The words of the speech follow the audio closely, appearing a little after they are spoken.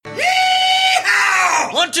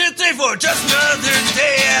1, 2, 3, 4, just another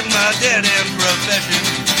day at my dead-end profession.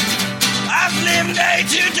 I've lived day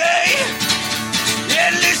to day,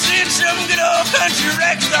 yeah, listening to some good old country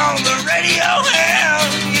records on the radio,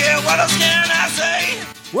 and yeah, what else can I say?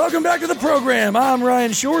 Welcome back to the program. I'm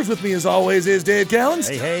Ryan Shores. With me, as always, is Dave Callens.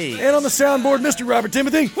 Hey. And on the soundboard, Mr. Robert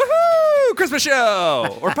Timothy. Woohoo! Christmas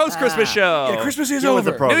show! Or post-Christmas show. Yeah, Christmas is Get with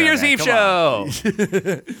over. the program, New Year's man. Eve Come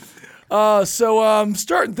show.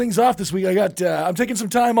 Starting things off this week, I'm taking some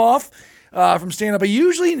time off from stand-up. I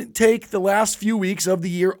usually take the last few weeks of the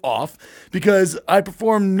year off because I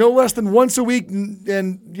perform no less than once a week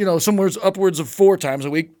and somewhere upwards of 4 times a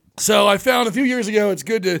week. So I found a few years ago it's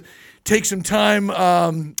good to take some time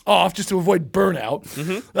off just to avoid burnout.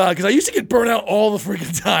 Because I used to get burnout all the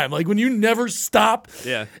freaking time. Like when you never stop.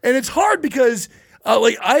 Yeah. And it's hard because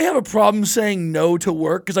I have a problem saying no to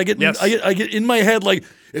work because I get in my head like,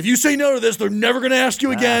 if you say no to this, they're never going to ask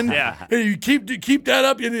you again. Yeah. And you keep that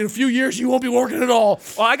up, in a few years, you won't be working at all.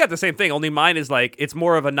 Well, I got the same thing, only mine is like, it's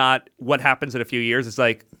more of a not what happens in a few years. It's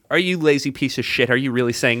like, are you lazy piece of shit? Are you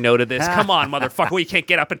really saying no to this? Come on, motherfucker. We can't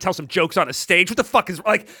get up and tell some jokes on a stage. What the fuck is,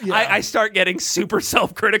 like, I start getting super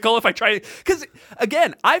self-critical if I try to, because,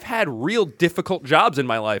 again, I've had real difficult jobs in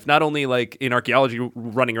my life, not only, like, in archaeology,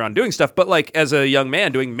 running around doing stuff, but, like, as a young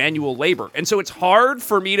man doing manual labor. And so it's hard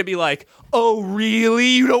for me to be like, oh,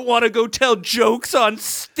 really? You don't want to go tell jokes on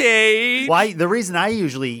stage? Well, the reason I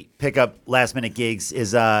usually pick up last-minute gigs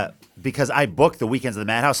is because I book the weekends of the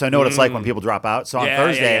Madhouse, so I know what it's like when people drop out. So on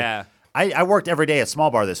Thursday, I worked every day at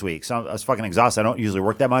Small Bar this week, so I was fucking exhausted. I don't usually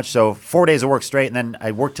work that much, so 4 days of work straight, and then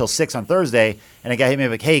I worked till 6 on Thursday, and a guy hit me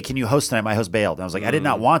like, hey, can you host tonight? My host bailed. And I was like, I did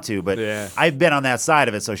not want to, but I've been on that side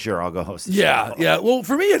of it, so sure, I'll go host. Yeah. Well,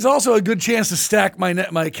 for me, it's also a good chance to stack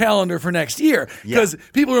my calendar for next year because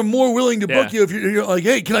people are more willing to book you if you're like,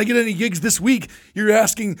 hey, can I get any gigs this week? You're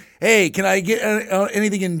asking, hey, can I get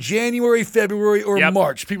anything in January, February, or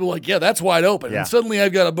March? People are like, yeah, that's wide open. Yeah. And suddenly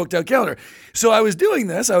I've got a booked out calendar. So I was doing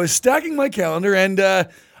this. I was stacking my calendar, and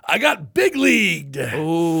I got big leagued.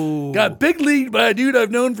 Ooh. Got big leagued by a dude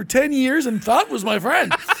I've known for 10 years and thought was my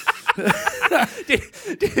friend.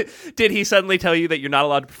 Did he suddenly tell you that you're not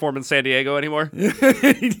allowed to perform in San Diego anymore?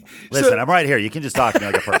 Listen, I'm right here. You can just talk to me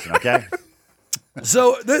like a person, okay?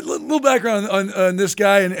 So, a little background on this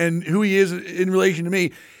guy and who he is in relation to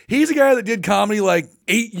me. He's a guy that did comedy like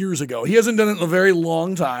 8 years ago. He hasn't done it in a very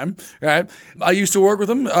long time, right? I used to work with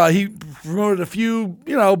him. He promoted a few,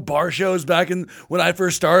 bar shows back when I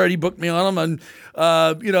first started. He booked me on them, and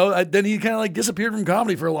then he kind of like disappeared from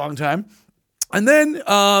comedy for a long time. And then,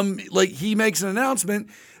 he makes an announcement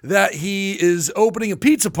that he is opening a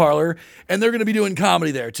pizza parlor, and they're going to be doing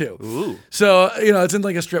comedy there too. Ooh. So, it's in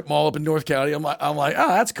like a strip mall up in North County. I'm like, oh,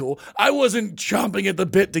 that's cool. I wasn't chomping at the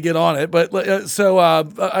bit to get on it, but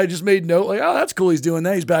I just made note, like, oh, that's cool. He's doing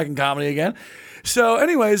that. He's back in comedy again. So,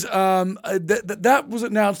 anyways, that was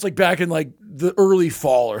announced like back in like the early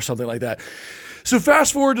fall or something like that. So,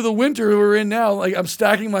 fast forward to the winter we're in now. Like, I'm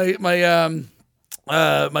stacking my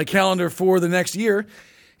calendar for the next year,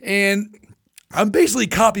 and I'm basically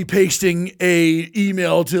copy pasting a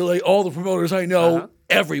email to like all the promoters I know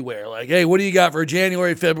everywhere. Like, hey, what do you got for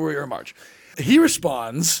January, February, or March? He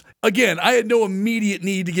responds. Again, I had no immediate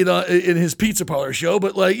need to get on in his pizza parlor show,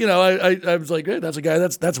 but like, I was like, hey, that's a guy,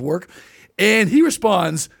 that's work. And he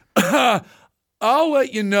responds, I'll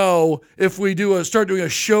let you know if we start doing a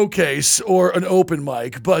showcase or an open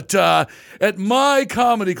mic, but at my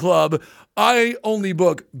comedy club, I only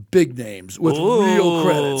book big names with real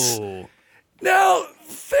credits. Now,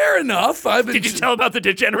 fair enough. Did you tell about the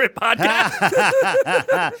Degenerate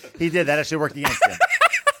podcast? He did. That actually worked against him.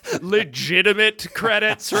 Legitimate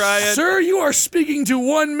credits, Ryan. Sir, you are speaking to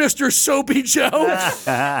one Mr. Soapy Joe. It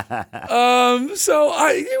was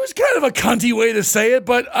kind of a cunty way to say it,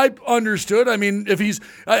 but I understood. I mean,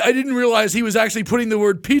 I didn't realize he was actually putting the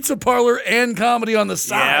word pizza parlor and comedy on the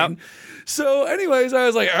sign. Yep. So, anyways, I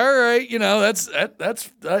was like, all right, that's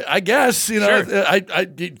I guess, Sure. I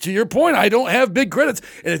to your point, I don't have big credits,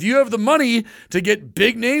 and if you have the money to get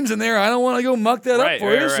big names in there, I don't want to go muck that up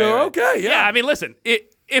for you. So, okay, yeah. I mean, listen,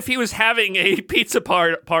 if he was having a pizza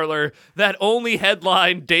parlor that only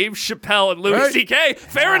headlined Dave Chappelle and Louis C.K.,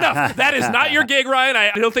 fair enough. That is not your gig, Ryan.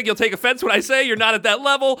 I don't think you'll take offense when I say you're not at that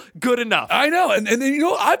level. Good enough. I know. And then,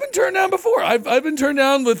 I've been turned down before. I've been turned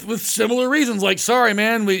down with similar reasons. Like, sorry,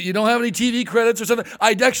 man, you don't have any TV credits or something.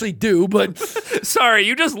 I actually do, but... Sorry,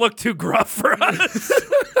 you just look too gruff for us.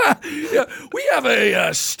 Yeah, we have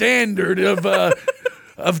a standard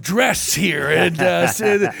of dress here, and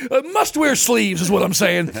must wear sleeves is what I'm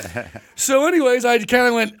saying. So, anyways, I kind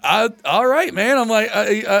of went, all right, man. I'm like,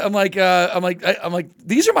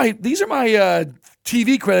 these are my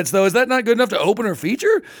TV credits, though. Is that not good enough to open her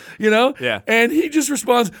feature? You know? Yeah. And he just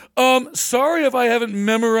responds, sorry if I haven't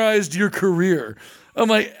memorized your career. I'm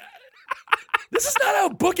like, this is not how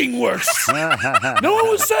booking works. No one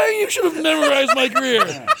was saying you should have memorized my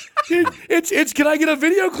career. It's can I get a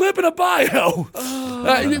video clip and a bio?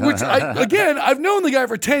 Again, I've known the guy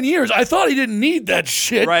for 10 years. I thought he didn't need that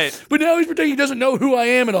shit. Right. But now he's pretending he doesn't know who I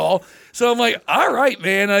am at all. So I'm like, all right,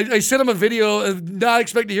 man. I sent him a video, not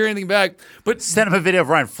expect to hear anything back. But Send him a video of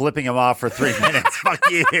Ryan flipping him off for 3 minutes. Fuck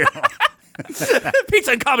you.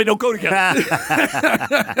 Pizza and comedy don't go together.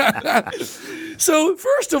 So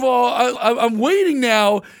first of all, I'm waiting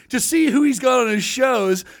now to see who he's got on his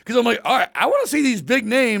shows because I'm like, all right, I want to see these big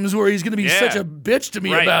names where he's going to be such a bitch to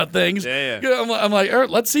me about things. Yeah. I'm like, all right,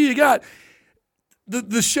 let's see who you got.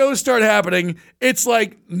 The shows start happening. It's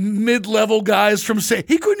like mid-level guys from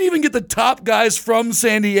he couldn't even get the top guys from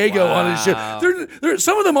San Diego on his show.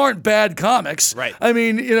 Some of them aren't bad comics. Right. I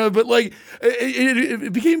mean, but like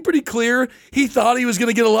it became pretty clear he thought he was going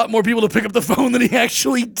to get a lot more people to pick up the phone than he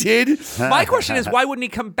actually did. My question is, why wouldn't he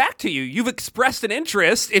come back to you? You've expressed an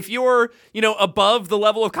interest. If you're, above the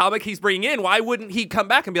level of comic he's bringing in, why wouldn't he come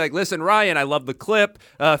back and be like, listen, Ryan, I love the clip.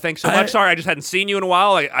 Thanks so much. Sorry, I just hadn't seen you in a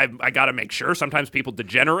while. I got to make sure. Sometimes people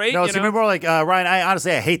degenerate. No, so more like, Ryan,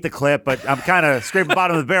 I hate the clip, but I'm kind of scraping the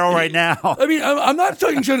bottom of the barrel right now. I mean, I'm not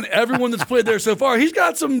talking shit on everyone that's played there so far. He's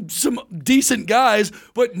got some decent guys,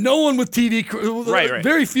 but no one with TV, right.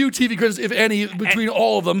 Very few TV credits, if any, between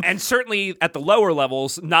all of them. And certainly at the lower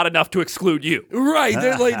levels, not enough to exclude you. Right.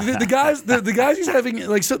 They're like the guys he's having,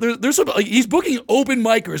 like, so there's some, like, he's booking open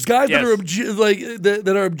micers, guys that are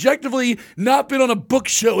that are objectively not been on a book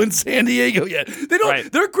show in San Diego yet. They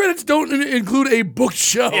don't. Their credits don't include a booked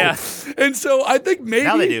show. Yeah. And so I think maybe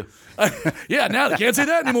now they do. Now they can't say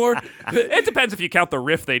that anymore. It depends if you count the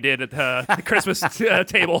riff they did at the Christmas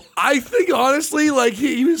table. I think honestly, like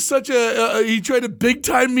he was such he tried to big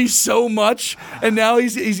time me so much, and now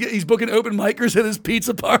he's booking open micers at his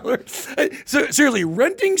pizza parlor. So seriously,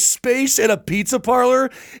 renting space at a pizza parlor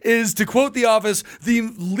is, to quote The Office, the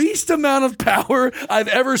least amount of power I've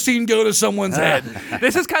ever seen go to someone's head.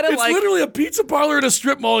 This is kind of it's literally a pizza parlor at a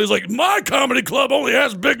strip mall. He's like, my comedy club only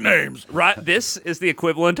has big names. This is the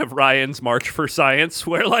equivalent of Ryan's March for Science,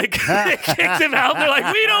 where like they kicked him out. They're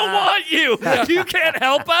like, we don't want you. You can't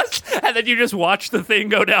help us. And then you just watch the thing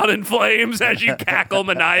go down in flames as you cackle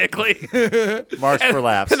maniacally. March for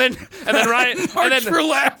laughs. And then Ryan. For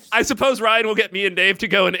laughs. I suppose Ryan will get me and Dave to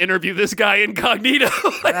go and interview this guy incognito,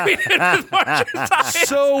 like we did with March for Science.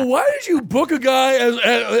 So why did you book a guy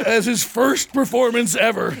as his first performance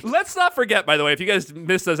ever? Let's not forget, by the way, if you guys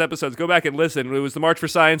missed those episodes, go back and listen. It was the March for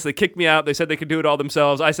Science. They kicked me out. They said they could do it all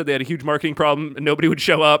themselves. I said they had a huge marketing problem and nobody would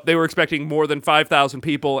show up. They were expecting more than 5,000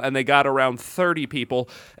 people and they got around 30 people.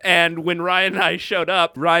 And when Ryan and I showed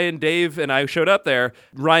up, Ryan, Dave, and I showed up there,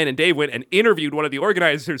 Ryan and Dave went and interviewed one of the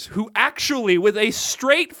organizers who actually, with a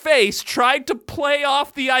straight face, tried to play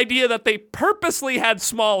off the idea that they purposely had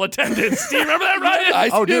small attendance. Do you remember that,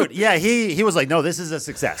 Ryan? Dude, yeah, he was like, no, this is a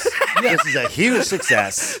success. This is a huge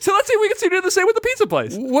success. So let's see if we can do the same with the pizza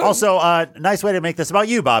place. Also, nice way to make this about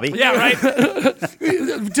you, Bobby. Yeah, right.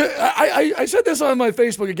 I said this on my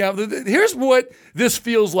Facebook account. Here's what this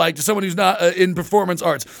feels like to someone who's not in performance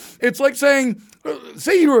arts. It's like saying,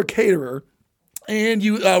 say you were a caterer and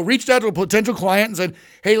you reached out to a potential client and said,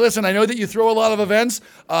 hey, listen, I know that you throw a lot of events.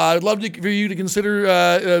 I'd love for you to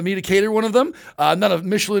consider me to cater one of them. I'm not a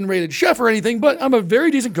Michelin-rated chef or anything, but I'm a very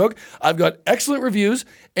decent cook. I've got excellent reviews,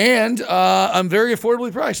 and I'm very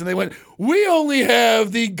affordably priced. And they went, we only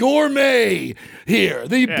have the gourmet here,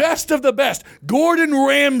 the best of the best, Gordon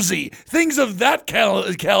Ramsay, things of that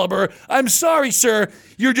caliber. I'm sorry, sir,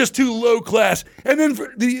 you're just too low class. And then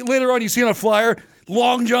later on, you see on a flyer,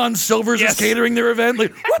 Long John Silver's is catering their event.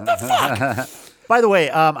 Like, what the fuck? By the way,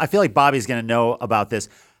 I feel like Bobby's going to know about this.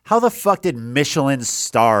 How the fuck did Michelin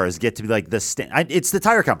stars get to be like the it's the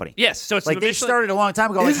tire company. Yes, so it's like the they started a long time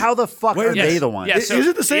ago. Like, how the fuck are they the ones? Yeah, is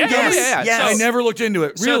it the same guy? Yes. I never looked into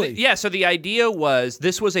it. Really? So the idea was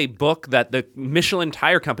this was a book that the Michelin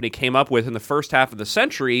Tire Company came up with in the first half of the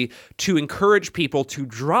century to encourage people to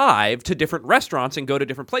drive to different restaurants and go to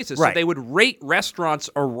different places. Right. So they would rate restaurants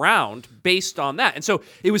around based on that. And so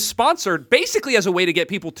it was sponsored basically as a way to get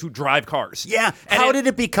people to drive cars. Yeah. And how did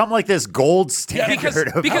it become like this gold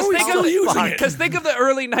standard? Because think of the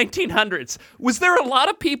early 1900s. Was there a lot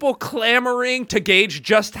of people clamoring to gauge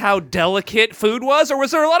just how delicate food was, or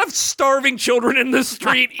was there a lot of starving children in the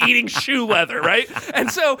street eating shoe leather, right?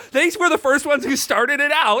 And so they were the first ones who started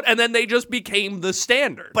it out, and then they just became the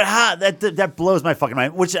standard. But that blows my fucking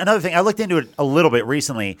mind. Which, another thing, I looked into it a little bit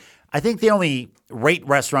recently. I think they only rate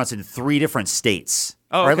restaurants in 3 different states.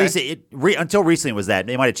 Oh, or at least until recently it was that.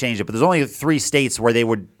 They might have changed it, but there's only 3 states where they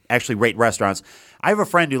would actually rate restaurants. I have a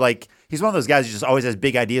friend who, like, he's one of those guys who just always has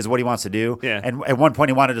big ideas of what he wants to do. Yeah. And at one point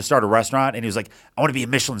he wanted to start a restaurant, and he was like, I want to be a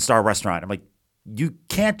Michelin star restaurant. I'm like, you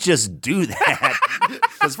can't just do that.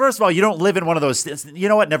 Because first of all, you don't live in one of those. You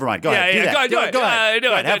know what? Never mind. Go ahead. Do that.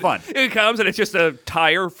 Go ahead. Have fun. It comes and it's just a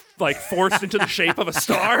tire like forced into the shape of a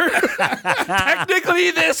star.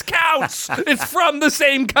 Technically, this counts. It's from the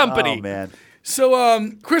same company. Oh man.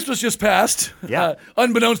 So Christmas just passed,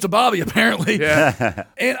 unbeknownst to Bobby, apparently. Yeah.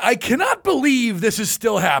 And I cannot believe this is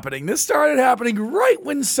still happening. This started happening right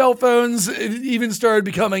when cell phones even started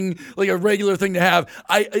becoming like a regular thing to have.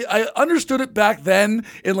 I understood it back then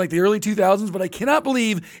in like the early 2000s, but I cannot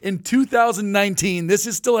believe in 2019 this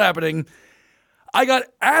is still happening. I got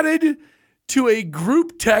added to a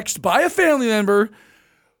group text by a family member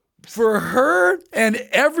for her and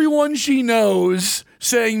everyone she knows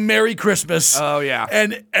saying Merry Christmas. Oh, yeah.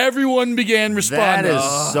 And everyone began responding. That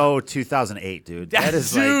is so 2008, dude. That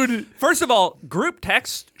is dude. Like, first of all, group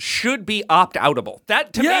text should be opt-outable.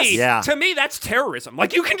 That to me, that's terrorism.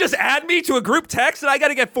 Like, you can just add me to a group text and I got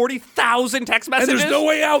to get 40,000 text messages. And there's no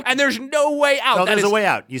way out. And there's no way out. No, there's a way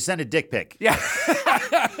out. You send a dick pic. Yeah.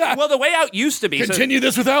 Well, the way out used to be. Continue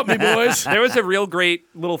this without me, boys. There was a real great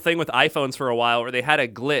little thing with iPhones for a while where they had a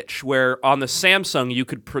glitch where on the Samsung you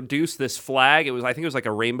could produce this flag. I think it was like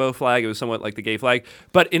a rainbow flag. It was somewhat like the gay flag,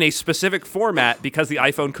 but in a specific format because the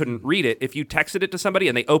iPhone couldn't read it. If you texted it to somebody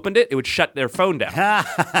and they opened it, it would shut their phone down.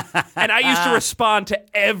 And I used to respond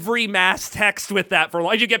to every mass text with that for a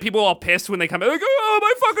while. You get people all pissed when they come in, like, oh,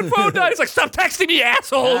 my fucking phone died. It's like, stop texting me,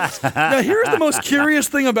 assholes. Now, here's the most curious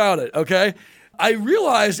thing about it, okay? I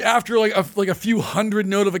realized after like a few hundred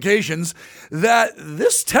notifications that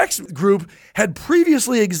this text group had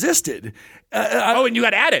previously existed. And you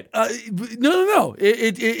got added? No.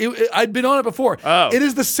 I'd been on it before. Oh. It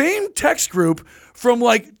is the same text group from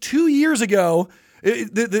like 2 years ago.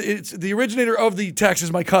 It's the originator of the text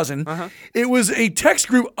is my cousin. Uh-huh. It was a text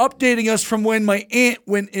group updating us from when my aunt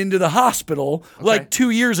went into the hospital like 2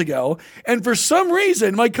 years ago. And for some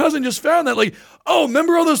reason, my cousin just found that like, oh,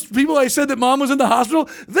 remember all those people I said that mom was in the hospital?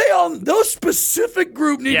 Those specific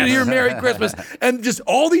group need to hear Merry Christmas. And just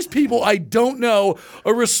all these people I don't know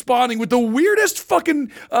are responding with the weirdest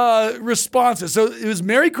fucking responses. So it was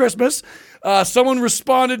Merry Christmas. Someone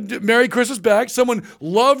responded Merry Christmas back. Someone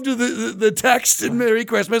loved the text and Merry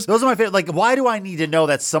Christmas. Those are my favorite. Like, why do I need to know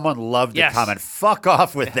that someone loved the comment? Fuck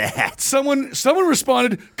off with that. Someone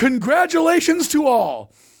responded, congratulations to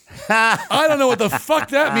all. I don't know what the fuck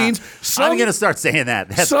that means. I'm going to start saying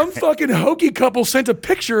that. Some fucking hokey couple sent a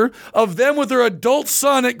picture of them with their adult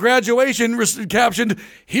son at graduation captioned,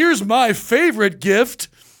 here's my favorite gift.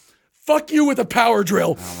 Fuck you with a power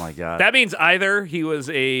drill. Oh, my God. That means either he was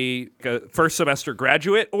a first semester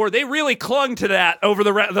graduate or they really clung to that over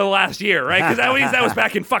the last year, right? Because that was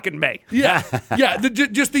back in fucking May. Yeah.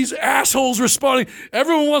 Just these assholes responding.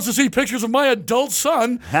 Everyone wants to see pictures of my adult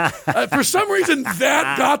son. For some reason,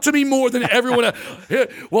 that got to me more than everyone else.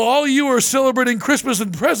 Well, all you are celebrating Christmas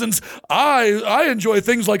and presents. I enjoy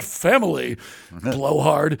things like family.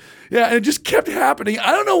 Blowhard. Yeah, and it just kept happening.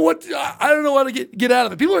 I don't know how to get out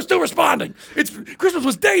of it. People are still responding. Christmas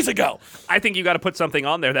was days ago. I think you got to put something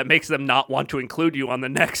on there that makes them not want to include you on the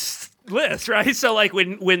next list, right? So like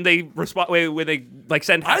when they respond, when they like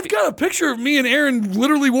send, I've got a picture of me and Aaron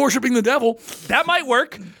literally worshiping the devil. That might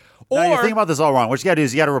work. No, you're thinking about this all wrong. What you got to do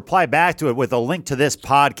is you got to reply back to it with a link to this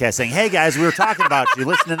podcast saying, hey, guys, we were talking about you.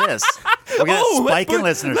 Listen to this. We're going to spike in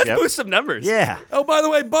listenership. Let's boost some numbers. Yeah. Oh, by the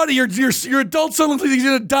way, buddy, your adult son looks like he's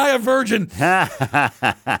going to die a virgin.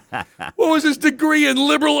 What was his degree in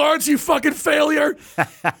liberal arts, you fucking failure?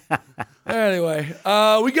 Anyway,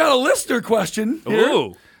 we got a listener question here.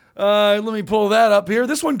 Ooh. Let me pull that up here.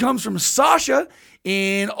 This one comes from Sasha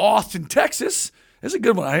in Austin, Texas. This is a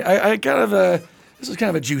good one. This is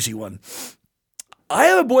kind of a juicy one. I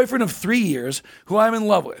have a boyfriend of 3 years who I'm in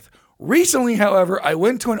love with. Recently, however, I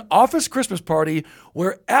went to an office Christmas party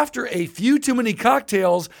where after a few too many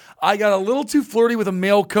cocktails, I got a little too flirty with a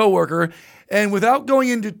male coworker, and without going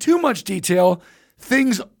into too much detail,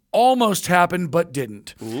 things almost happened but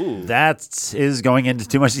didn't. Ooh. That is going into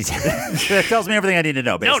too much detail. That tells me everything I need to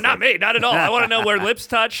know, basically. No, not me. Not at all. I want to know where lips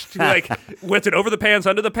touched. Like, was it over the pants,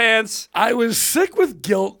 under the pants? I was sick with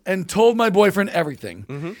guilt and told my boyfriend everything.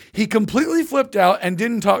 Mm-hmm. He completely flipped out and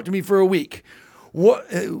didn't talk to me for a week. What?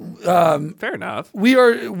 Fair enough.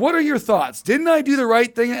 What are your thoughts? Didn't I do the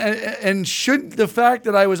right thing? And should the fact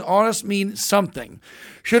that I was honest mean something?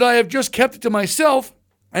 Should I have just kept it to myself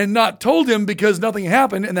and not told him because nothing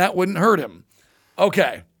happened and that wouldn't hurt him?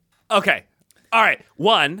 Okay. All right.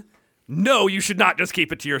 One, no, you should not just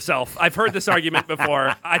keep it to yourself. I've heard this argument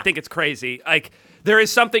before. I think it's crazy. Like, there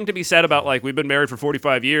is something to be said about, like, we've been married for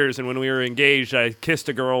 45 years, and when we were engaged, I kissed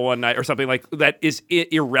a girl one night or something like that is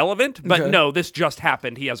irrelevant. But no, this just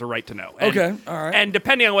happened. He has a right to know. And, all right. And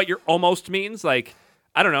depending on what your almost means, like,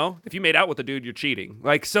 I don't know. If you made out with a dude, you're cheating.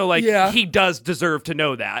 Like, so, like, he does deserve to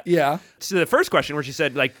know that. Yeah. So the first question where she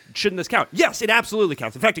said, like, shouldn't this count? Yes, it absolutely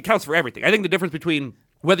counts. In fact, it counts for everything. I think the difference between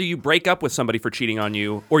whether you break up with somebody for cheating on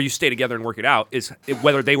you or you stay together and work it out is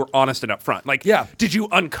whether they were honest and upfront. Like, did you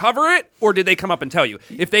uncover it or did they come up and tell you?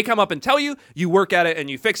 If they come up and tell you, you work at it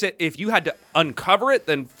and you fix it. If you had to uncover it,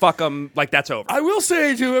 then fuck them. Like, that's over. I will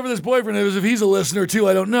say to whoever this boyfriend is, if he's a listener too,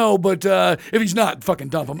 I don't know, but if he's not, fucking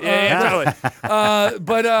dump him. Totally.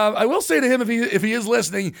 But I will say to him, if he is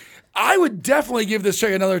listening, I would definitely give this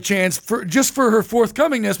chick another chance for her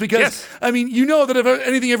forthcomingness because, I mean, you know that if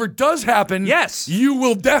anything ever does happen, you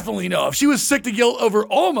will definitely know. If she was sick to guilt over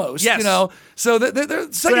almost, you know, so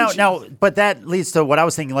but that leads to what I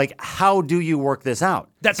was thinking, like, how do you work this out?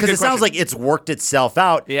 That's because it sounds like it's worked itself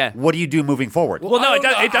out. Yeah. What do you do moving forward? Well, no,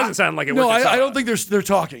 it doesn't sound like it worked itself out. I don't think they're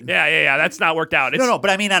talking. Yeah. That's not worked out. No, but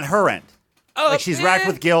I mean on her end. Like, she's racked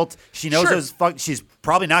with guilt. She knows she's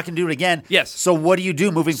probably not going to do it again. Yes. So what do you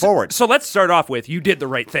do moving forward? So let's start off with, you did the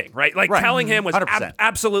right thing, right? Like, telling him was 100%.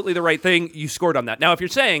 Absolutely the right thing. You scored on that. Now, if you're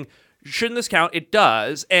saying, shouldn't this count? It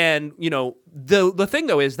does. And, you know, the thing,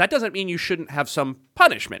 though, is that doesn't mean you shouldn't have some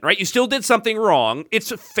punishment, right? You still did something wrong.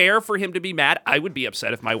 It's fair for him to be mad. I would be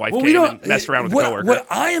upset if my wife came and messed around with a coworker. What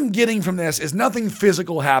I am getting from this is nothing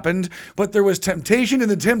physical happened, but there was temptation,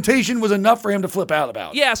 and the temptation was enough for him to flip out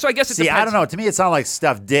about. Yeah, so I guess it depends. I don't know. To me, it sounded like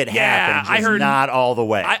stuff did happen, just I heard, not all the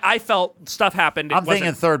way. I felt stuff happened. I'm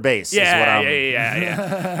thinking third base.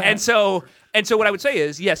 Yeah. And so what I would say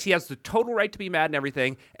is, yes, he has the total right to be mad and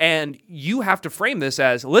everything, and you have to frame this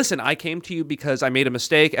as, listen, I came to you because I made a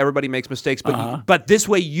mistake. Everybody makes mistakes, but this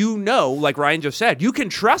way you know, like Ryan just said, you can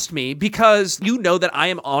trust me because you know that I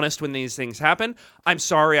am honest when these things happen. I'm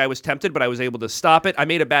sorry I was tempted, but I was able to stop it. I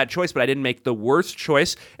made a bad choice, but I didn't make the worst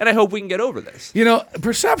choice, and I hope we can get over this. You know,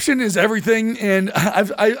 perception is everything, and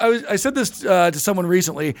I said this to someone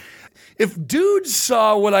recently. If dudes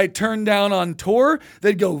saw what I turned down on tour,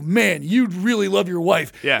 they'd go, man, you'd really love your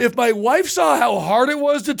wife. Yeah. If my wife saw how hard it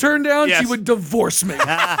was to turn down, she would divorce me.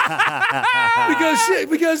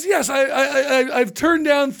 because yes, I've turned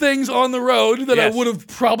down things on the road that I would have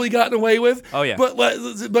probably gotten away with. Oh, yeah.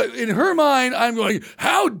 But in her mind, I'm going,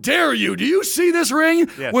 how dare you? Do you see this ring?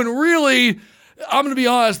 Yeah. When really, I'm going to be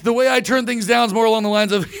honest, the way I turn things down is more along the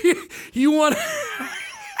lines of, you want...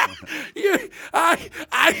 I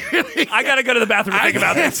gotta go to the bathroom and think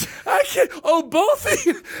about this. I can't. Oh, both of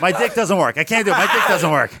you. My dick doesn't work. I can't do it. My dick doesn't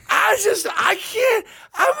work. I can't.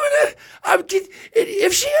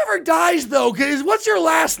 If she ever dies, though, what's your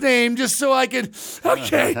last name? Just so I can.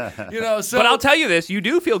 Okay. You know. So. But I'll tell you this: you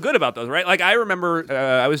do feel good about those, right? Like, I remember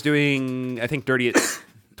I was doing, I think, Dirty at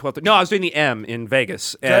 12th. No, I was doing the M in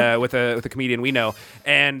Vegas with a comedian we know,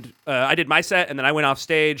 and I did my set, and then I went off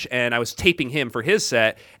stage, and I was taping him for his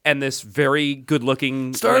set, and this very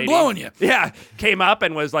good-looking started blowing you. Yeah, came up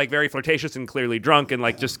and was like very flirtatious and clearly drunk, and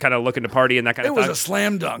like just kind of looking to party and that kind of thing. It was a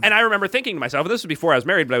slam dunk. And I remember thinking to myself, this was before I was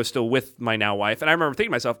married, but I was still with my now wife, and I remember thinking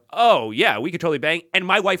to myself, oh yeah, we could totally bang, and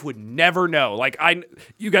my wife would never know. Like,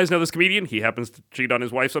 you guys know this comedian? He happens to cheat on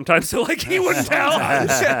his wife sometimes, so like he wouldn't tell.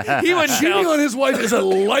 He wouldn't Cheating tell. on his wife is a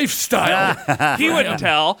lifestyle. He wouldn't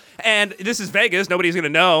tell. And this is Vegas. Nobody's going to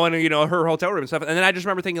know. And, you know, her hotel room and stuff. And then I just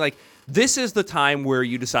remember thinking, like, this is the time where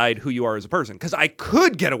you decide who you are as a person. Because I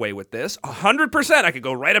could get away with this 100%. I could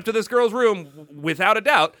go right up to this girl's room without a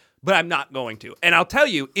doubt. But I'm not going to. And I'll tell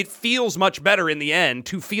you, it feels much better in the end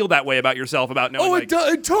to feel that way about yourself, about knowing. Oh, it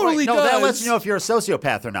totally does. No, that lets you know if you're a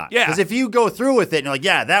sociopath or not. Yeah. Because if you go through with it and you're like,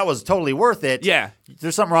 yeah, that was totally worth it. Yeah.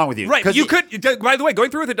 there's something wrong with you. Right. You could, by the way,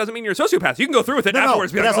 going through with it doesn't mean you're a sociopath. You can go through with it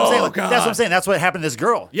afterwards. That's what I'm saying. That's what happened to this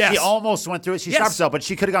girl. Yes. She almost went through it. She stopped herself, but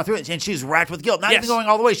she could have gone through it, and she's racked with guilt. Not even going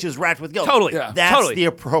all the way. She was racked with guilt. Totally. Yeah. That's the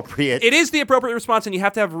appropriate. It is the appropriate response, and you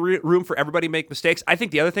have to have room for everybody to make mistakes. I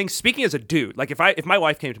think the other thing, speaking as a dude, like if my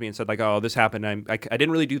wife came to me and said like, oh, this happened, I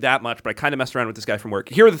didn't really do that much, but I kind of messed around with this guy from work.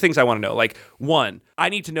 Here are the things I want to know. Like, one, I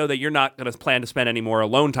need to know that you're not going to plan to spend any more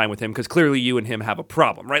alone time with him because clearly you and him have a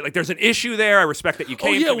problem, right? Like, there's an issue there. I respect that you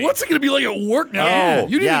came to me. What's it going to be like at work now? Yeah.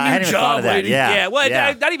 You need a new job, lady. Yeah.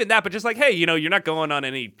 Not even that, but just like, hey, you're not going on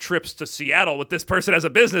any trips to Seattle with this person as a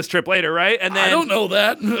business trip later, right? And then I don't know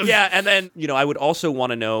that. Yeah, and then, I would also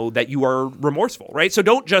want to know that you are remorseful, right? So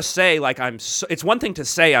don't just say, like, it's one thing to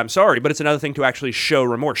say I'm sorry, but it's another thing to actually show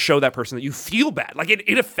remorse, show that person that you feel bad. Like,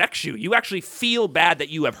 it affects you. You actually feel bad that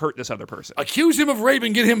you have hurt this other person. Accuse him of rape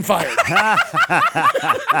and get him fired.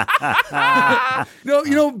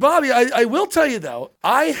 No, Bobby, I will tell you, though,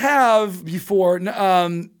 I have before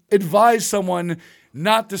advised someone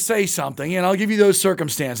not to say something, and I'll give you those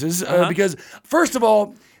circumstances because, first of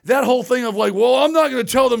all, that whole thing of like, well, I'm not going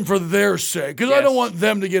to tell them for their sake because I don't want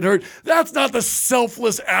them to get hurt. That's not the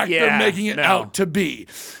selfless act they're making it out to be.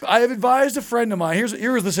 I have advised a friend of mine.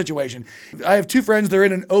 Here's the situation. I have two friends. They're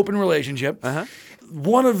in an open relationship.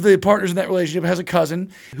 One of the partners in that relationship has a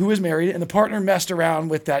cousin who is married, and the partner messed around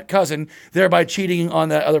with that cousin, thereby cheating on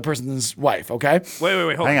that other person's wife, okay?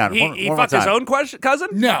 Wait, hold Hang on. He fucked his own cousin?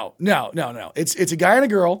 No. It's a guy and a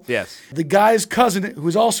girl. Yes. The guy's cousin, who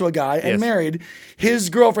is also a guy and married, his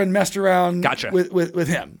girlfriend messed around with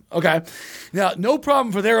him, okay? Now, no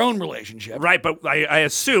problem for their own relationship. Right, but I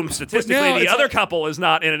assume statistically the other couple is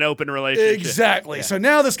not in an open relationship. Exactly. Yeah. So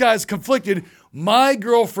now this guy's conflicted. My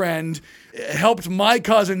girlfriend helped my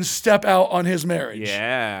cousin step out on his marriage.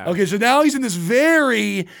 Yeah. Okay, so now he's in this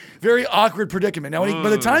very, very awkward predicament. Now, by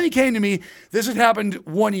the time he came to me, this had happened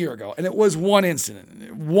 1 year ago, and it was one incident.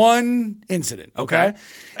 Okay?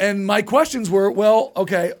 And my questions were, well,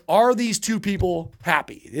 okay, are these two people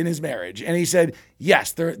happy in his marriage? And he said,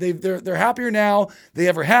 yes, they're happier now they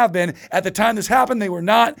ever have been. At the time this happened, they were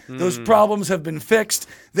not. Those problems have been fixed.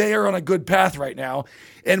 They are on a good path right now.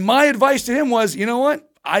 And my advice to him was, you know what?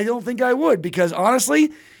 I don't think I would, because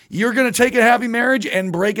honestly, you're going to take a happy marriage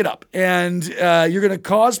and break it up. And you're going to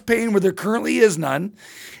cause pain where there currently is none.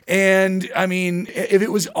 And I mean, if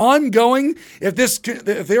it was ongoing, if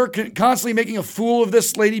they were constantly making a fool of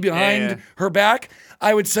this lady behind her back,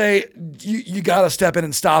 I would say you got to step in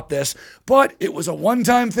and stop this. But it was a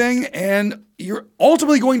one-time thing, and you're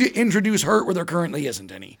ultimately going to introduce hurt where there currently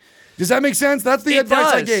isn't any. Does that make sense? That's the advice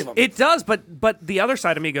I gave him. It does, but the other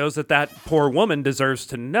side of me goes that poor woman deserves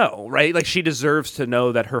to know, right? Like, she deserves to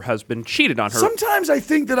know that her husband cheated on her. Sometimes I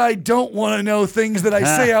think that I don't want to know things that I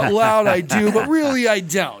say out loud I do, but really I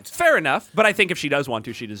don't. Fair enough, but I think if she does want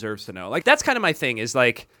to, she deserves to know. Like, that's kind of my thing, is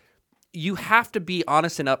like, you have to be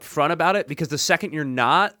honest and upfront about it, because the second you're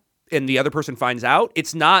not, and the other person finds out,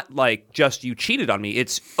 it's not like just you cheated on me.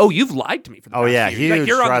 It's, you've lied to me for the past year. Huge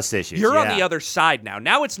trust issues. You're on the other side now.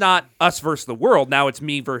 Now it's not us versus the world. Now it's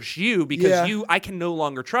me versus you, because I can no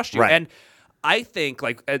longer trust you. Right. And I think,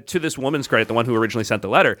 like, to this woman's credit, the one who originally sent the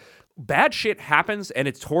letter, bad shit happens, and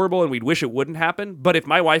it's horrible, and we'd wish it wouldn't happen. But if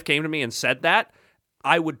my wife came to me and said that,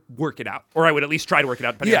 I would work it out, or I would at least try to work it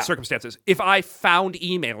out depending on the circumstances. If I found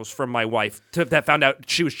emails from my wife that found out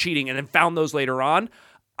she was cheating and then found those later on,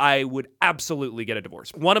 I would absolutely get a divorce.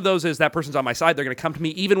 One of those is that person's on my side. They're going to come to me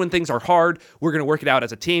even when things are hard. We're going to work it out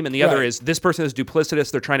as a team. And the other is, this person is duplicitous.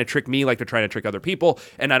 They're trying to trick me like they're trying to trick other people,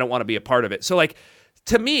 and I don't want to be a part of it. So, like,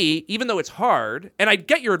 to me, even though it's hard, and I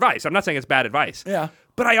get your advice, I'm not saying it's bad advice. Yeah.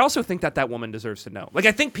 But I also think that woman deserves to know. Like,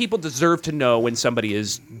 I think people deserve to know when somebody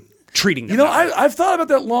is treating them. I've thought about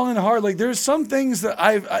that long and hard. Like, there's some things that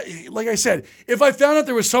like I said, if I found out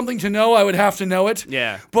there was something to know, I would have to know it.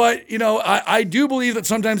 Yeah. But, I do believe that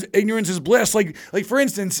sometimes ignorance is bliss. Like for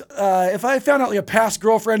instance, if I found out like a past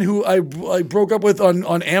girlfriend who I broke up with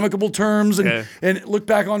on amicable terms and look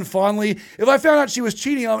back on fondly, if I found out she was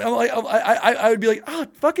cheating, I would be like,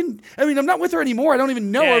 I'm not with her anymore. I don't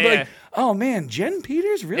even know her. But like, oh man, Jen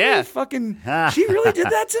Peters really she really did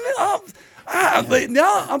that to me? Oh.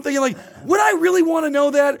 Now I'm thinking, like, would I really want to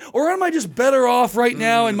know that? Or am I just better off right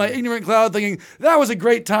now in my ignorant cloud thinking, that was a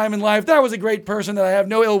great time in life, that was a great person that I have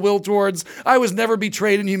no ill will towards, I was never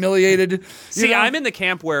betrayed and humiliated. See, I'm in the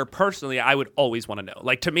camp where, personally, I would always want to know.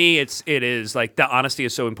 Like, to me, it is, like, the honesty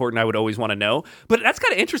is so important, I would always want to know. But that's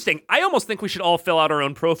kind of interesting. I almost think we should all fill out our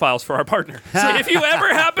own profiles for our partner. So if you ever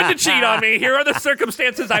happen to cheat on me, here are the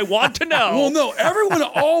circumstances I want to know. Well, no, everyone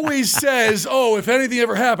always says, if anything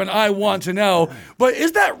ever happened, I want to know. know. But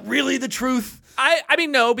is that really the truth? I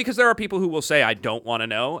mean, no, because there are people who will say, I don't want to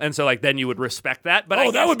know. And so, like, then you would respect that.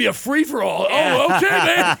 But that would be a free-for-all. Oh, okay,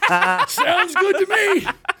 man. Sounds good to me.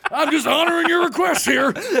 I'm just honoring your request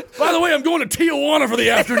here. By the way, I'm going to Tijuana for the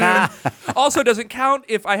afternoon. Also, doesn't count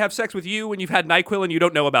if I have sex with you when you've had NyQuil and you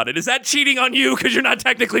don't know about it. Is that cheating on you because you're not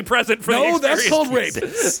technically present for the experience? No, that's called rape.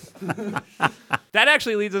 That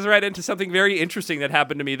actually leads us right into something very interesting that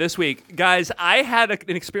happened to me this week. Guys, I had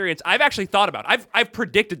an experience I've actually thought about. I've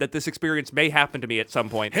predicted that this experience may happen to me at some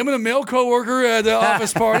point. Him and a male coworker at the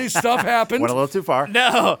office party, stuff happened. Went a little too far.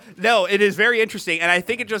 No, it is very interesting, and I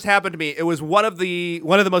think it just happened to me. It was one of the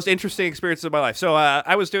most interesting experiences of my life. So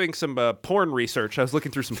I was doing some porn research. I was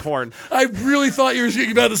looking through some porn. I really thought you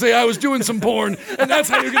were about to say I was doing some porn, and that's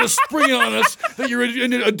how you're going to spring on us that you're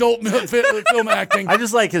in adult film acting. I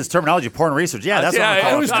just like his terminology, porn research. Yeah, that's what I'm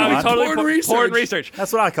I was doing porn research.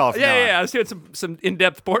 That's what I call it. Yeah. I was doing some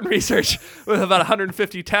in-depth porn research with about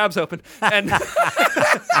 150 tabs open, and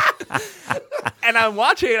and I'm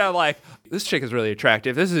watching it. I'm like, this chick is really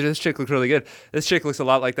attractive. This chick looks really good. This chick looks a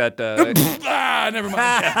lot like that. Never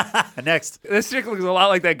mind. Next. This chick looks a lot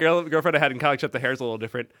like that girlfriend I had in college, except the hair's a little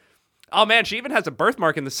different. Oh man, she even has a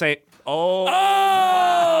birthmark in the same. Oh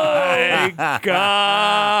my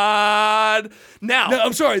God! Now,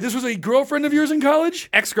 I'm sorry. This was a girlfriend of yours in college?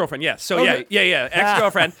 Ex-girlfriend, yes. So okay. yeah,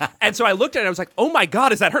 ex-girlfriend. And so I looked at it and I was like, oh my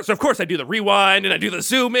God, is that her? So of course I do the rewind and I do the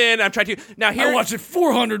zoom in. I'm trying to. Now here, I watched it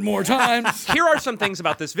 400 more times. Here are some things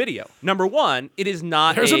about this video. Number one, it is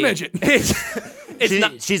not. There's a midget.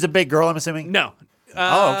 She's a big girl, I'm assuming? No.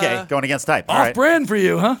 Okay. Going against type. All right. Brand for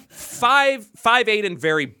you, huh? 5'8" and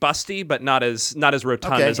very busty, but not as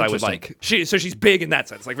rotund as I would like. So she's big in that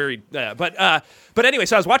sense, like very. But anyway,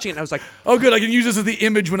 so I was watching it and I was like, oh, good. I can use this as the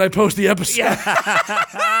image when I post the episode.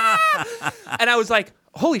 Yeah. And I was like,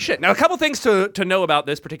 holy shit. Now, a couple things to know about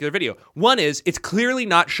this particular video. One is it's clearly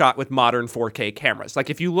not shot with modern 4K cameras. Like,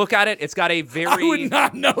 if you look at it, it's got a very... I would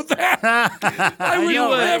not know that. I would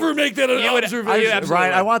never make that an observation.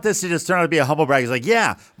 Ryan, I want this to just turn out to be a humble brag. He's like,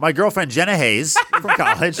 yeah, my girlfriend Jenna Hayes from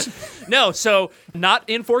college. No, so not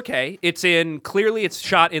in 4K. Clearly it's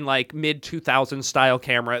shot in like mid-2000s style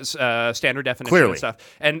cameras, standard definition and stuff.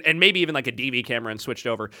 And maybe even like a DV camera and switched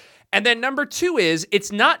over. And then number two is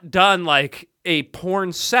it's not done like a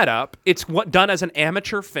porn setup. It's done as an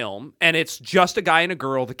amateur film, and it's just a guy and a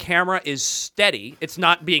girl. The camera is steady. It's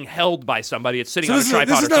not being held by somebody. It's sitting on a tripod or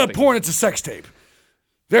something. This is not a porn. It's a sex tape.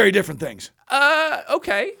 Very different things.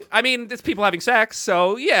 Okay. I mean, it's people having sex,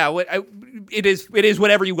 so yeah, it is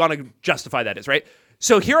whatever you want to justify that is, right?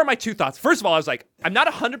 So here are my two thoughts. First of all, I was like, I'm not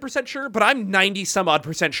 100% sure, but I'm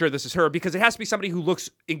 90-some-odd% sure this is her because it has to be somebody who looks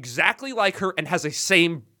exactly like her and has the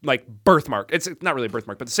same, like, birthmark. It's not really a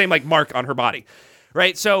birthmark, but the same, like, mark on her body,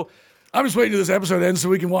 right? So... I'm just waiting till this episode ends so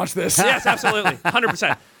we can watch this. Yes, absolutely.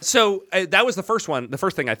 100%. So that was the first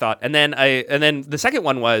thing I thought. And then the second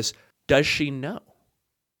one was, does she know?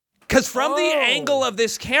 Because from the angle of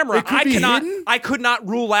this camera, I could not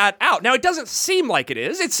rule that out. Now, it doesn't seem like it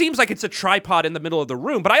is. It seems like it's a tripod in the middle of the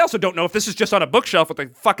room, but I also don't know if this is just on a bookshelf with a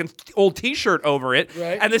fucking old T-shirt over it,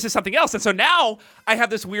 and this is something else. And so now I have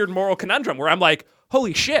this weird moral conundrum where I'm like,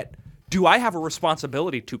 holy shit. Do I have a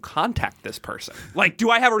responsibility to contact this person? Like, do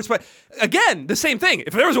I have a Again, the same thing.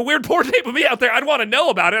 If there was a weird porn tape of me out there, I'd want to know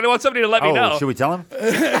about it. I want somebody to let me know. Should we tell him?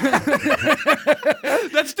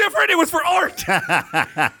 That's different. It was for art.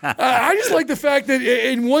 I just like the fact that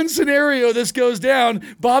in one scenario this goes down,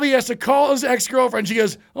 Bobby has to call his ex-girlfriend. She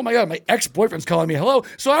goes, oh my God, my ex-boyfriend's calling me. Hello.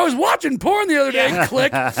 So I was watching porn the other day.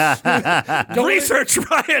 Click. Research,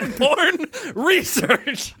 Ryan. Porn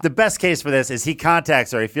research. The best case for this is he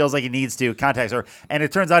contacts her. He feels like he needs to contact her, and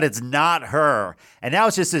it turns out it's not her. And now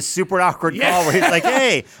it's just this super awkward call where he's like,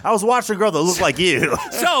 hey, I was watching a girl that looked like you.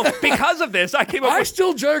 So because of this, I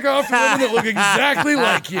still jerk off to women that look exactly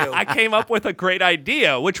like you. I came up with a great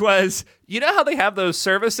idea, which was, you know how they have those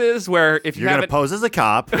services where if you're going to pose as a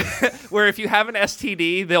cop, where if you have an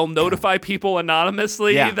STD, they'll notify people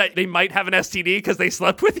anonymously that they might have an STD because they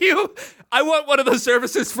slept with you? I want one of those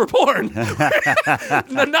services for porn.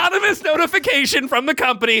 An anonymous notification from the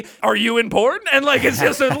company, are you in porn? And like it's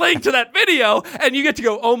just a link to that video, and you get to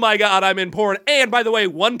go, oh my God, I'm in porn. And by the way,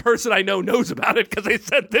 one person I know knows about it because they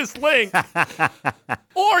sent this link.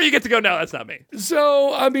 Or you get to go, no, that's not me.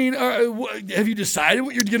 So, I mean, have you decided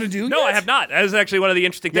what you're going to do No, yet? I have not. That is actually one of the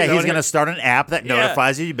interesting things. Yeah, he's going to start an app that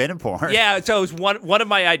notifies you you've been in porn. Yeah, so it was one of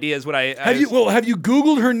my ideas when Have you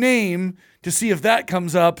Googled her name to see if that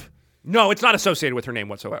comes up? No, it's not associated with her name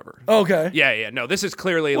whatsoever. Okay. Yeah. No, this is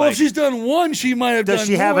clearly Well, if she's done one, she might have done Does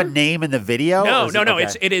she have more. a name in the video? No. Okay.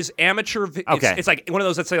 It is amateur. Okay. It's like one of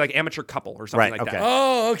those that say like amateur couple or something like okay. that.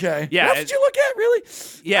 Oh, okay. Yeah, That's what you look at, really?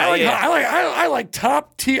 Yeah, I like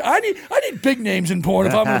top tier. I need big names in porn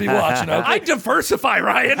if I'm going to be watching. Okay? I diversify,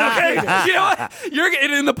 Ryan. Okay, you know what? You're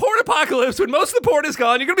in the porn apocalypse when most of the porn is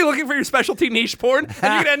gone. You're gonna be looking for your specialty niche porn,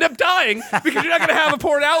 and you're gonna end up dying because you're not gonna have a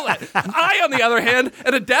porn outlet. I, on the other hand,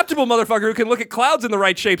 an adaptable motherfucker who can look at clouds in the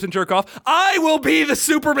right shapes and jerk off. I will be the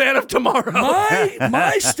Superman of tomorrow.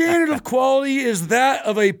 My standard of quality is that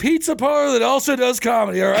of a pizza parlor that also does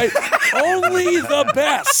comedy. All right, only the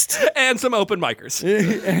best, and some open micers.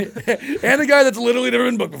 and a guy that's literally never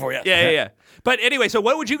been booked before. Yeah. But anyway, so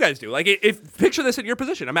what would you guys do? Like, if picture this in your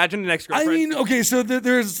position. Imagine an ex-girlfriend. I mean, okay, so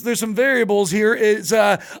there's some variables here.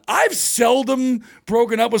 I've seldom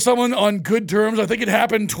broken up with someone on good terms. I think it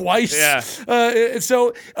happened twice. Yeah.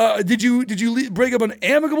 Did you break up on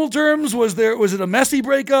amicable terms? Was it a messy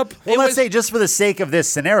breakup? Well, let's say, just for the sake of this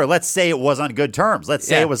scenario, let's say it was on good terms. Let's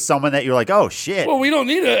say it was someone that you're like, oh shit. Well, we don't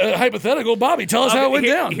need a hypothetical. Bobby, tell us how it went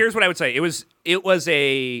down. Here's what I would say. It was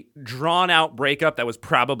a drawn out breakup that was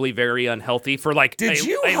probably very unhealthy for like. Did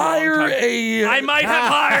you a hire long time. I might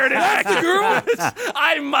have hired an actress. the girl?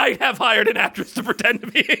 I might have hired an actress to pretend to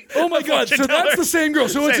be. Oh my God! So that's the same girl.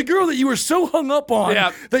 So it's a girl that you were so hung up on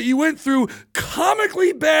that you went through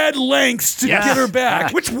comically bad lengths to get her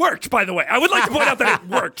back, which worked, by the way. I would like to point out that it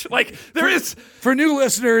worked. Like for new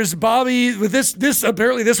listeners, Bobby with this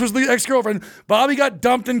apparently this was the ex-girlfriend. Bobby got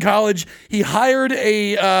dumped in college. He hired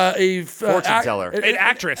a fortune teller, an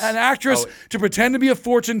actress to pretend to be a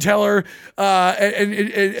fortune teller,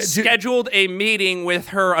 and scheduled a meeting with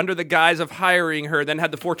her under the guise of hiring her. Then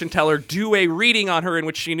had the fortune teller do a reading on her in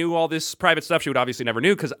which she knew all this private stuff she would obviously never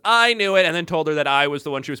knew because I knew it, and then told her that I was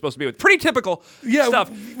the one she was supposed to be with. Pretty typical stuff.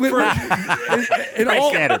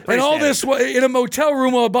 All this in a motel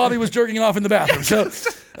room while Bobby was jerking off in the bathroom.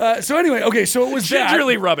 So anyway, okay, so it was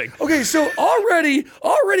gingerly rubbing. Okay, so already,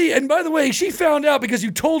 and by the way, she found out because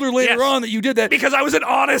you told her later on that you did that because I was an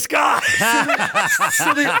honest guy.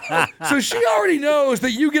 So she already knows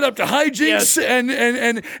that you get up to hijinks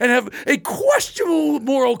and have a questionable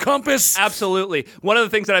moral compass. Absolutely. One of the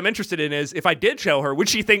things that I'm interested in is if I did show her, would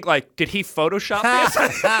she think like, did he Photoshop this?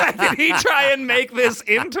 Did he try and make this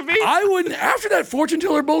into me? I wouldn't. After that fortune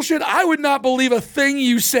teller bullshit, I would not believe a thing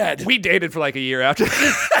you said. We dated for like a year after.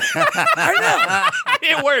 I know.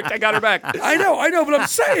 It worked. I got her back. I know, but I'm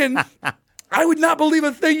saying I would not believe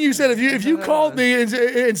a thing you said if you called me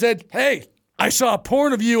and said, "Hey, I saw a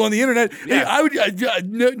porn of you on the internet." Yeah. I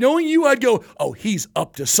would, knowing you, I'd go, "Oh, he's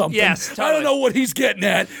up to something." Yes, totally. I don't know what he's getting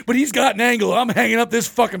at, but he's got an angle. I'm hanging up this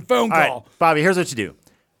fucking phone call. All right, Bobby, here's what you do: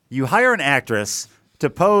 you hire an actress to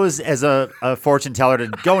pose as a fortune teller to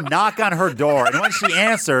go knock on her door, and when she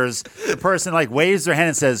answers, the person like waves their hand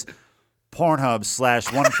and says,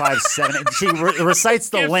 Pornhub/157, and she recites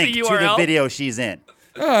the link to the video she's in.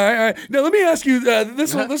 All right. Now let me ask you.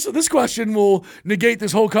 This question will negate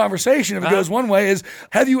this whole conversation if it goes one way. Is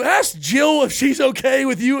have you asked Jill if she's okay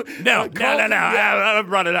with you? No. I haven't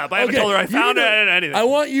brought it up. I haven't told her I found it and anything. I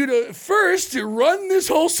want you to first run this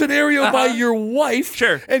whole scenario by your wife.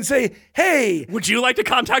 Sure. And say, hey, would you like to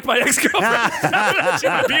contact my ex-girlfriend? She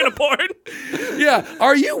would be in a porn.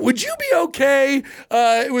 Yeah. Would you be okay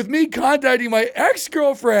with me contacting my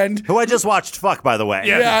ex-girlfriend, who I just watched fuck, by the way?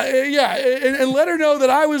 Yeah. And let her know that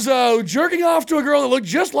I was jerking off to a girl that looked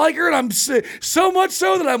just like her, and I'm so much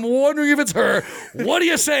so that I'm wondering if it's her. What do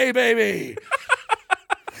you say, baby?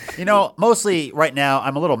 You know, mostly right now,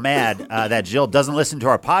 I'm a little mad that Jill doesn't listen to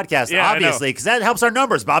our podcast, obviously, because that helps our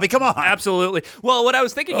numbers, Bobby. Come on. Absolutely. Well, what I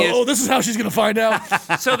was thinking is... Oh, this is how she's going to find out.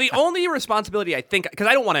 So the only responsibility, I think, because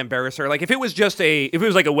I don't want to embarrass her, like if it was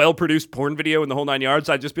like a well-produced porn video in the whole 9 yards,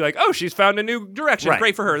 I'd just be like, oh, she's found a new direction. Right.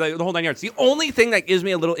 Great for her, like, the whole 9 yards. The only thing that gives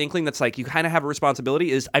me a little inkling that's like, you kind of have a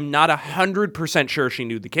responsibility is I'm not 100% sure she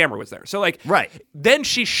knew the camera was there. So like, then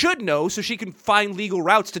she should know so she can find legal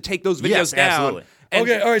routes to take those videos down. Absolutely.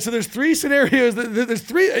 Okay, all right, so there's three scenarios. There's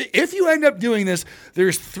three. If you end up doing this,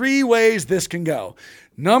 there's three ways this can go.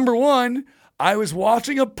 Number one, I was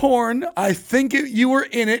watching a porn. I think you were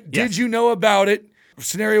in it. Yes. Did you know about it?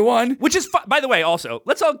 Scenario one. Which is, by the way, also,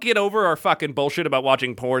 let's all get over our fucking bullshit about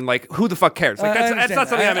watching porn. Like, who the fuck cares? Like, that's not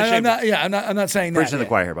something I'm ashamed of. I'm not saying Preaching that. the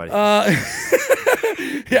choir here, buddy.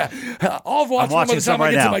 Yeah, I'll watch them by the time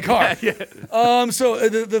I get to my car. So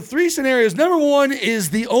the three scenarios. Number one is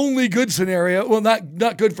the only good scenario. Well,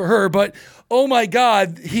 not good for her, but oh my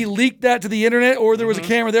God, he leaked that to the internet, or there was a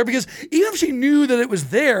camera there, because even if she knew that it was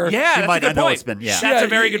there, Yeah, She might that's a not good know point. it's been- That's a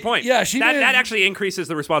very good point. Yeah, that actually increases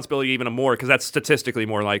the responsibility even more because that's statistically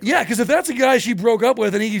more likely. yeah, because if that's a guy she broke up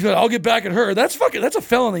with and he said, I'll get back at her, that's a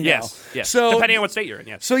felony Yes. now. Yes. So, depending on what state you're in.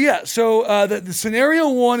 Yes. So the scenario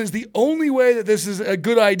one is the only way that this is a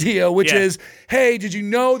good idea, which is, hey, did you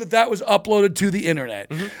know that was uploaded to the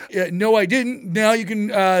internet? No, I didn't. Now you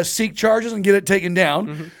can seek charges and get it taken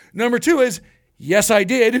down. Number two is, yes, I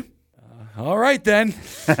did. All right then.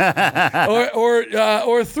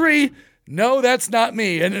 or three, no, that's not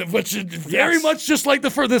me, and which is very much just like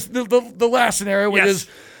the last scenario, which is,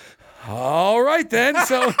 all right then.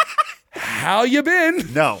 So, how you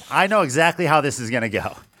been? No, I know exactly how this is going to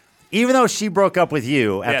go. Even though she broke up with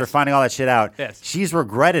you after finding all that shit out, she's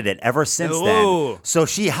regretted it ever since then. So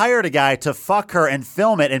she hired a guy to fuck her and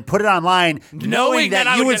film it and put it online, knowing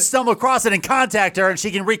that you would stumble across it and contact her, and she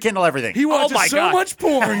can rekindle everything. He watches so much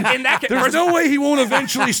porn. There's no way he won't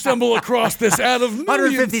eventually stumble across this out of millions.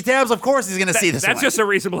 150 tabs, of course he's going to see this. That's just a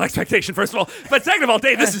reasonable expectation, first of all. But second of all,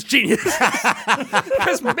 Dave, this is genius.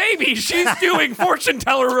 Because maybe she's doing fortune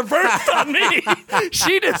teller reversed on me.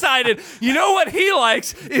 She decided, you know what he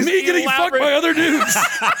likes is me getting fucked by other dudes.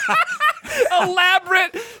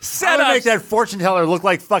 Elaborate setups. I'm gonna make that fortune teller look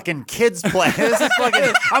like fucking kids play.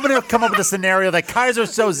 I'm gonna come up with a scenario that Kaiser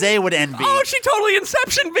Soze would envy. Oh, she totally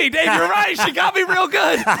inceptioned me, Dave. You're right. She got me real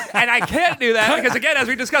good. And I can't do that because, again, as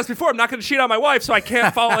we discussed before, I'm not going to cheat on my wife, so I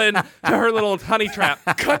can't fall into her little honey trap.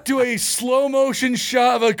 Cut to a slow motion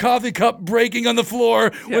shot of a coffee cup breaking on the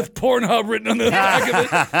floor with Pornhub written on the back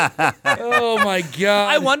of it. Oh my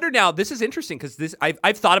God. I wonder now, this is interesting because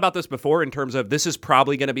I've thought about this before in terms of this is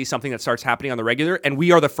probably going to be something that starts happening on the regular, and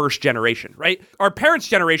we are the first generation, right? Our parents'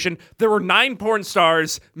 generation, there were 9 porn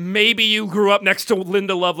stars. Maybe you grew up next to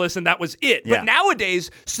Linda Lovelace and that was it. Yeah. But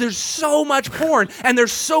nowadays, there's so much porn and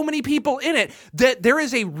there's so many people in it that there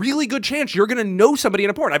is a really good chance you're going to know somebody in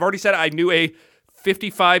a porn. I've already said I knew a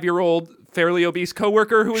 55-year-old fairly obese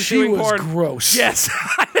coworker who was doing porn. She was gross. Yes.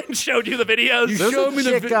 I showed you the videos.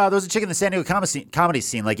 There was a chick in the San Diego comedy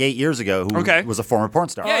scene like 8 years ago who was a former porn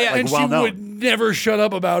star. Yeah, and she would never shut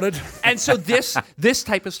up about it. And so this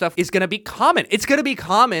type of stuff is going to be common. It's going to be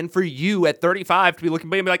common for you at 35 to be looking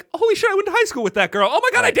back and be like, holy shit, I went to high school with that girl. Oh my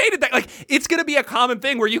God, I dated that. Like, it's going to be a common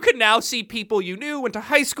thing where you can now see people you knew, went to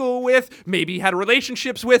high school with, maybe had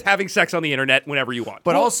relationships with, having sex on the internet whenever you want.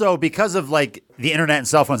 But also because of like the internet and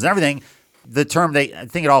cell phones and everything, the term I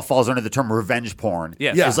think it all falls under the term revenge porn.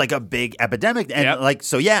 Is like a big epidemic, and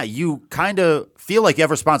you kind of feel like you have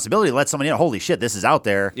responsibility to let somebody know. Holy shit, this is out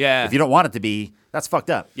there. Yeah. If you don't want it to be, that's fucked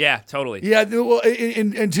up. Yeah, totally. Yeah, well,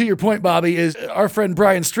 and to your point, Bobby, is our friend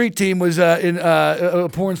Brian Street Team was in a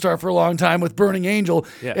porn star for a long time with Burning Angel,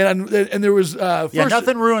 and there was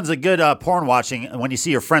nothing ruins a good porn watching when you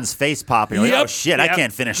see your friend's face pop. And you're like, oh shit, I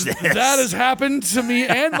can't finish this. That has happened to me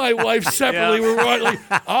and my wife separately. We're like,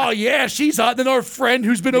 oh yeah, she's hot. Then our friend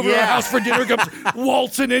who's been over to our house for dinner comes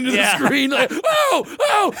waltzing into the screen, like,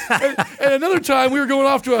 oh. And another time we were going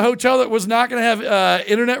off to a hotel that was not going to have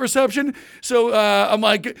internet reception, so. I'm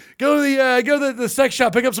like, go to the sex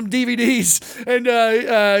shop, pick up some DVDs,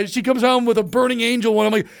 and she comes home with a Burning Angel one.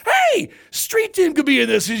 I'm like, hey, Street Team could be in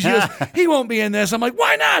this. And she goes, he won't be in this. I'm like,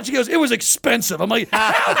 why not? She goes, it was expensive. I'm like,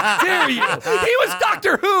 how dare you? He was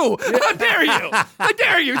Doctor Who. How dare you? How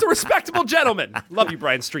dare you? He's a respectable gentleman. Love you,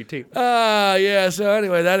 Brian Street Team. Yeah. So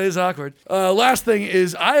anyway, that is awkward. Last thing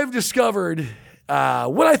is, I have discovered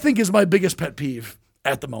what I think is my biggest pet peeve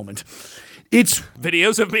at the moment. It's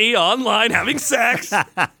videos of me online having sex.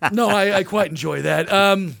 No, I quite enjoy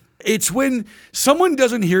that. It's when someone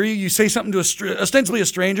doesn't hear you, you say something to ostensibly a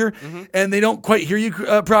stranger, and they don't quite hear you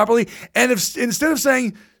properly. And instead of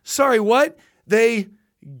saying, sorry, what? They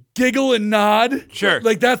giggle and nod. Sure.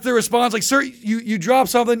 Like that's their response. Like, sir, you drop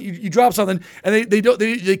something, you drop something, and they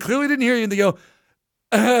clearly didn't hear you, and they go,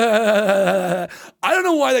 I don't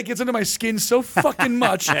know why that gets under my skin so fucking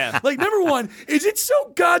much. Like, number one, is it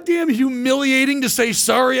so goddamn humiliating to say,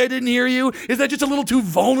 sorry, I didn't hear you? Is that just a little too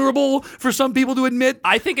vulnerable for some people to admit?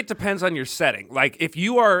 I think it depends on your setting. Like, if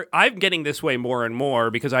you are, I'm getting this way more and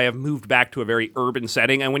more because I have moved back to a very urban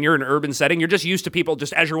setting. And when you're in an urban setting, you're just used to people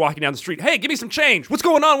just as you're walking down the street, hey, give me some change. What's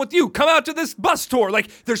going on with you? Come out to this bus tour.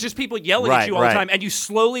 Like, there's just people yelling at you all the time. And you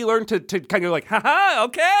slowly learn to kind of like, haha,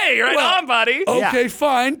 okay, right on, buddy. Okay,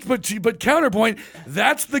 fine, but counterpoint,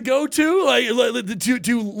 that's the go-to, like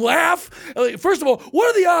to laugh. Like, first of all,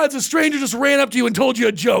 what are the odds a stranger just ran up to you and told you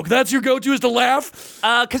a joke? That's your go-to is to laugh.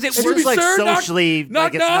 Because it It's works. just like sir, socially, knock,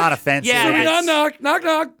 like it's not offensive. Yeah,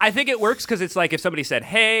 knock. I think it works because it's like if somebody said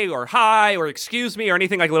hey or hi or excuse me or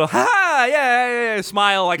anything, like a little ha, yeah,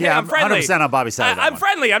 smile, like, hey, I'm friendly. 100% on Bobby's side. I'm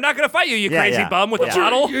friendly. I'm not going to fight you, you crazy bum with a Yeah.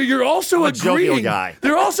 bottle. You're also I'm a jovial agreeing. guy.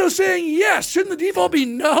 They're also saying yes. Shouldn't the default be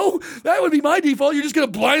no? That would be my default. You're just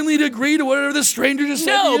going to blindly agree to whatever the stranger just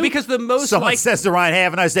said to No, you? because the most Someone says to Ryan, hey,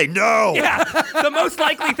 have a nice day. No. Yeah, the most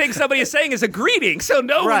likely thing somebody is saying is a greeting, so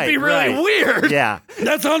no would be really weird. Yeah.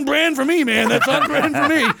 That's on brand for me, man. That's on brand for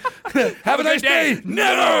me. Have a nice day.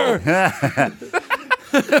 Never.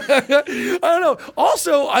 I don't know.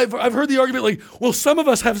 Also, I've heard the argument like, well, some of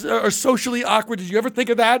us are socially awkward. Did you ever think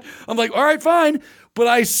of that? I'm like, all right, fine. But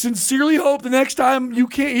I sincerely hope the next time you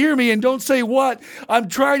can't hear me and don't say what, I'm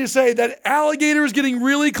trying to say that alligator is getting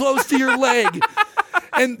really close to your leg.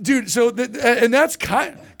 And dude, and that's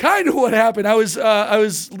kind of what happened. I was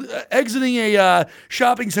exiting a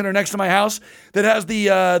shopping center next to my house that has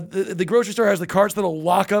the grocery store has the carts that'll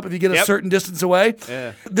lock up if you get a certain distance away.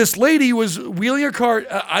 Yeah. This lady was wheeling her cart.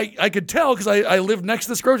 I could tell because I lived next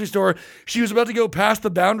to this grocery store. She was about to go past the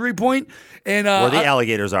boundary point, and where the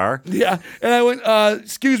alligators are. Yeah, and I went,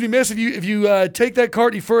 "Excuse me, miss, if you take that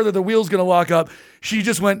cart any further, the wheel's gonna lock up." She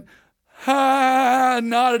just went, ha,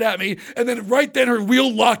 nodded at me, and then right then her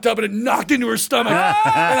wheel locked up and it knocked into her stomach.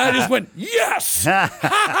 And I just went, yes! Ha, ha,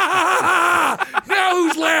 ha, ha. Now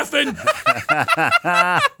who's laughing?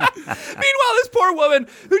 Meanwhile, this poor woman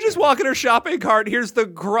who just walking her shopping cart hears the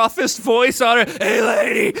gruffest voice on her, hey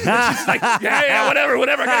lady. And she's like, yeah, whatever,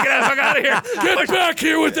 I gotta get the fuck out of here. Get back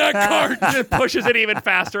here with that cart. It pushes it even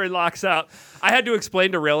faster and locks out. I had to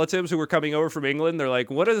explain to relatives who were coming over from England. They're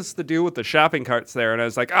like, what is the deal with the shopping carts there? And I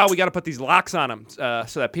was like, oh, we got to put these locks on them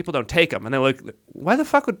so that people don't take them. And they're like, why the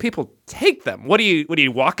fuck would people take them? What are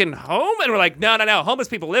you walking home? And we're like, no. Homeless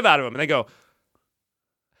people live out of them. And they go,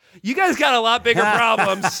 you guys got a lot bigger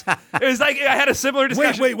problems. It was like I had a similar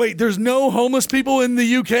discussion. Wait. There's no homeless people in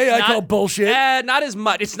the UK? I call bullshit. Not as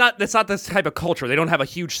much. That's not this type of culture. They don't have a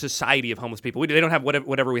huge society of homeless people. They don't have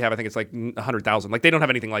whatever we have. I think it's like 100,000. Like they don't have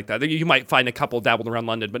anything like that. You might find a couple dabbled around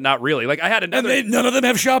London, but not really. Like I had another. And none of them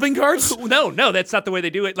have shopping carts? No, that's not the way they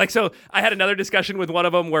do it. Like so, I had another discussion with one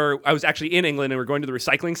of them where I was actually in England and we were going to the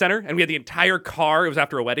recycling center and we had the entire car. It was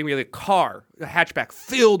after a wedding. We had a hatchback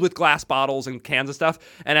filled with glass bottles and cans of stuff.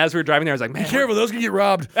 And as we were driving there, I was like, man, be careful, those can get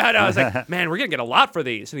robbed. I was like, man, we're gonna get a lot for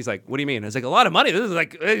these. And he's like, what do you mean? I was like, a lot of money. This is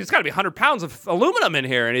like, it's got to be 100 pounds of aluminum in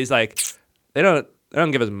here. And he's like, they don't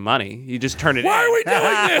give us money. You just turn it in. Why are we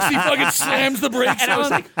doing this? He fucking slams the brakes and I was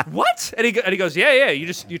like, what? And he goes, yeah.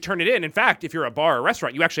 You turn it in. In fact, if you're a bar or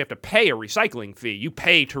restaurant, you actually have to pay a recycling fee. You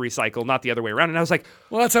pay to recycle, not the other way around. And I was like,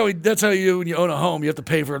 well, that's how you when you own a home, you have to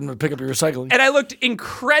pay for them to pick up your recycling. And I looked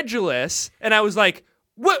incredulous, and I was like,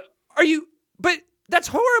 what are you? But that's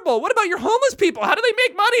horrible. What about your homeless people? How do they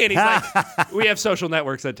make money? And he's like, we have social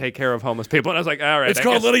networks that take care of homeless people. And I was like, all right. It's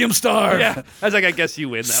called letting them starve. Yeah. I was like, I guess you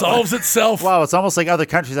win that Solves itself. Wow, it's almost like other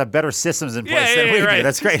countries have better systems in place than we do.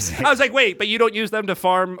 That's crazy. I was like, wait, but you don't use them to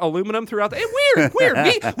farm aluminum throughout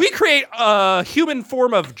weird. We create a human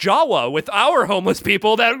form of Jawa with our homeless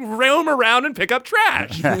people that roam around and pick up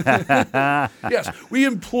trash. Yes, we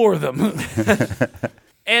implore them.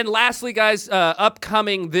 And lastly, guys,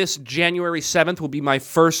 upcoming this January 7th will be my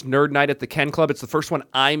first Nerd Night at the Ken Club. It's the first one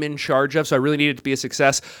I'm in charge of, so I really need it to be a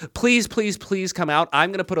success. Please come out.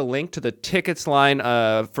 I'm going to put a link to the tickets line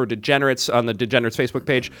for Degenerates on the Degenerates Facebook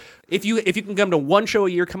page. If you can come to one show a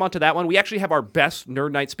year, come on to that one. We actually have our best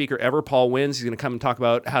Nerd Night speaker ever, Paul Wins. He's going to come and talk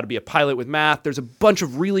about how to be a pilot with math. There's a bunch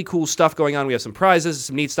of really cool stuff going on. We have some prizes,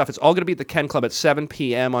 some neat stuff. It's all going to be at the Ken Club at 7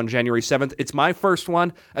 p.m. on January 7th. It's my first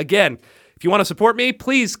one. Again, if you want to support me,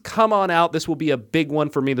 please come on out. This will be a big one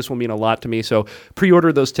for me. This will mean a lot to me. So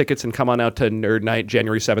pre-order those tickets and come on out to Nerd Night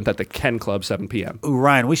January 7th at the Ken Club, 7 p.m. Ooh,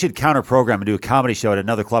 Ryan, we should counter-program and do a comedy show at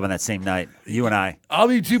another club on that same night. You and I. I'll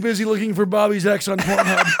be too busy looking for Bobby's ex on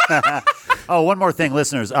Pornhub. Oh, one more thing,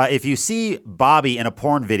 listeners. If you see Bobby in a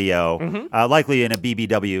porn video, likely in a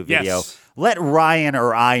BBW video, let Ryan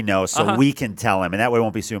or I know so we can tell him, and that way it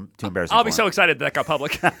won't be too embarrassing. I'll be so excited that got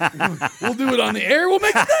public. We'll do it on the air. We'll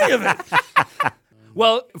make a day of it.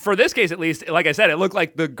 Well, for this case at least, like I said, it looked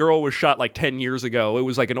like the girl was shot like 10 years ago. It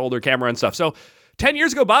was like an older camera and stuff. So 10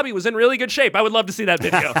 years ago, Bobby was in really good shape. I would love to see that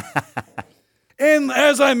video. And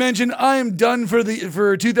as I mentioned, I am done for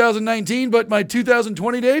 2019, but my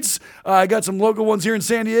 2020 dates, I got some local ones here in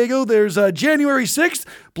San Diego. There's January 6th,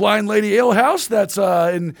 Blind Lady Ale House. That's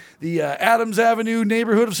in the Adams Avenue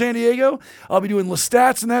neighborhood of San Diego. I'll be doing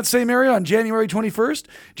Lestat's in that same area on January 21st.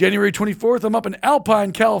 January 24th, I'm up in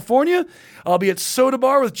Alpine, California. I'll be at Soda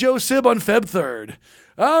Bar with Joe Sib on Feb 3rd.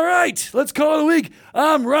 All right, let's call it a week.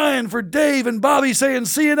 I'm Ryan for Dave and Bobby saying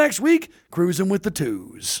see you next week. Cruising with the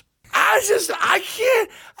twos. I can't.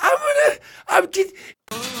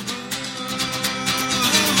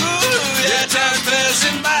 Yeah, time's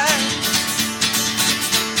passing by.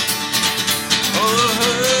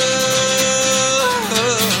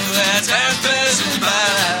 Yeah, time's passing by.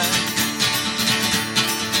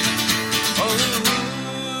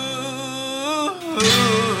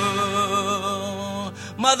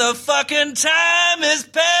 Motherfucking time is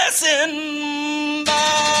passing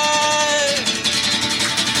by.